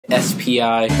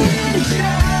SPI.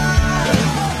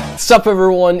 What's up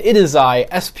everyone, it is I,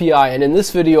 SPI, and in this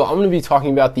video I'm going to be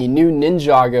talking about the new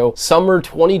Ninjago Summer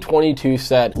 2022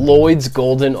 set, Lloyd's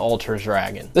Golden Altar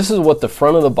Dragon. This is what the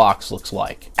front of the box looks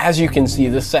like. As you can see,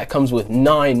 this set comes with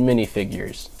 9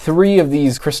 minifigures. 3 of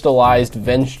these crystallized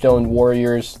Vengestone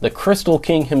warriors, the Crystal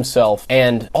King himself,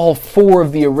 and all 4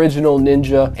 of the original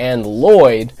Ninja, and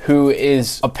Lloyd, who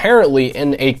is apparently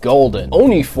in a golden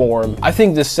Oni form. I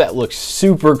think this set looks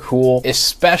super cool,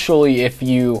 especially if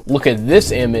you look at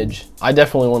this image. I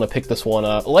definitely want to pick this one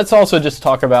up. Let's also just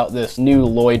talk about this new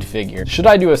Lloyd figure. Should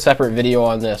I do a separate video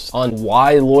on this, on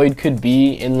why Lloyd could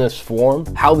be in this form,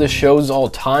 how this show's all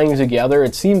tying together?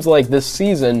 It seems like this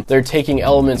season they're taking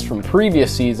elements from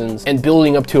previous seasons and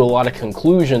building up to a lot of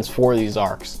conclusions for these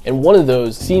arcs. And one of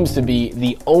those seems to be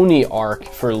the Oni arc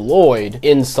for Lloyd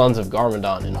in Sons of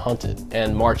Garmadon and Hunted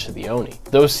and March of the Oni.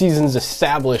 Those seasons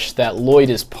established that Lloyd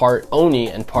is part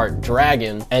Oni and part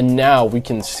dragon, and now we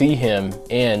can see him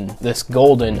in this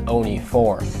golden Oni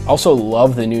form. I also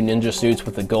love the new ninja suits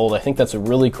with the gold. I think that's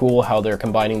really cool how they're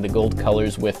combining the gold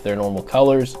colors with their normal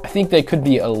colors. I think they could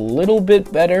be a little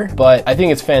bit better, but I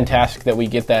think it's fantastic that we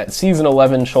get that season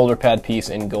 11 shoulder pad piece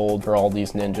in gold for all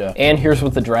these ninja. And here's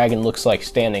what the dragon looks like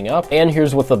standing up, and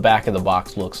here's what the back of the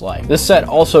box looks like. This set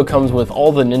also comes with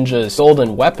all the ninjas'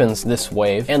 golden weapons this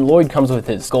wave, and Lloyd comes with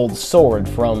his gold sword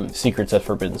from Secrets of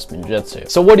Forbidden Spinjitzu.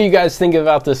 So what do you guys think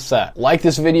about this set? Like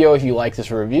this video if you like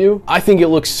this review. I think it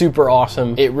looks super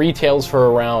awesome. It retails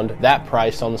for around that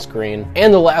price on the screen.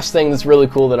 And the last thing that's really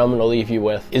cool that I'm going to leave you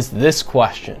with is this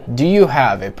question. Do you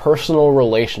have a personal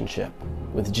relationship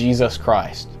with Jesus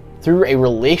Christ? Through a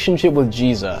relationship with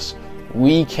Jesus,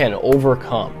 we can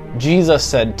overcome. Jesus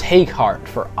said, "Take heart,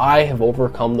 for I have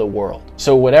overcome the world."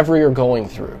 So whatever you're going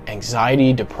through,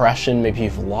 anxiety, depression, maybe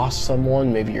you've lost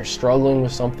someone, maybe you're struggling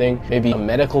with something, maybe a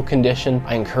medical condition,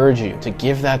 I encourage you to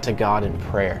give that to God in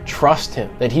prayer. Trust Him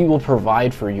that He will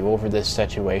provide for you over this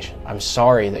situation. I'm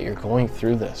sorry that you're going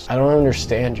through this. I don't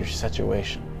understand your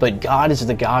situation. But God is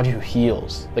the God who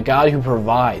heals, the God who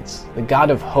provides, the God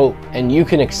of hope, and you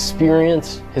can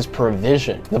experience His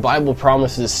provision. The Bible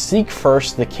promises, seek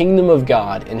first the kingdom of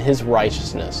God and His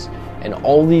righteousness, and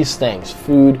all these things,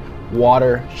 food,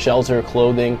 water, shelter,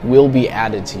 clothing, will be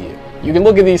added to you. You can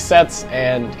look at these sets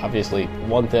and obviously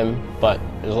want them, but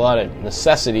there's a lot of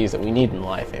necessities that we need in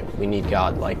life. We need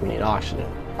God like we need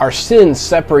oxygen. Our sins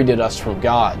separated us from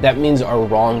God. That means our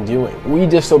wrongdoing. We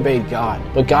disobeyed God,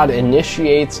 but God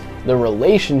initiates the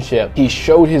relationship. He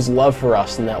showed His love for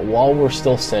us in that while we're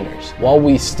still sinners, while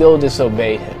we still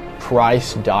disobeyed Him,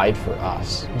 Christ died for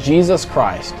us. Jesus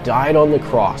Christ died on the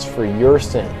cross for your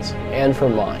sins and for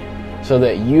mine, so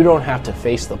that you don't have to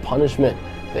face the punishment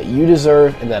that you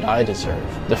deserve and that I deserve.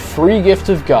 The free gift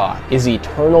of God is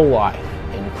eternal life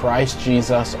in Christ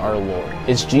Jesus our Lord.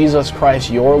 Is Jesus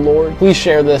Christ your Lord? Please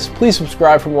share this, please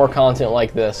subscribe for more content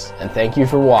like this, and thank you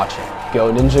for watching.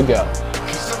 Go Ninja Go!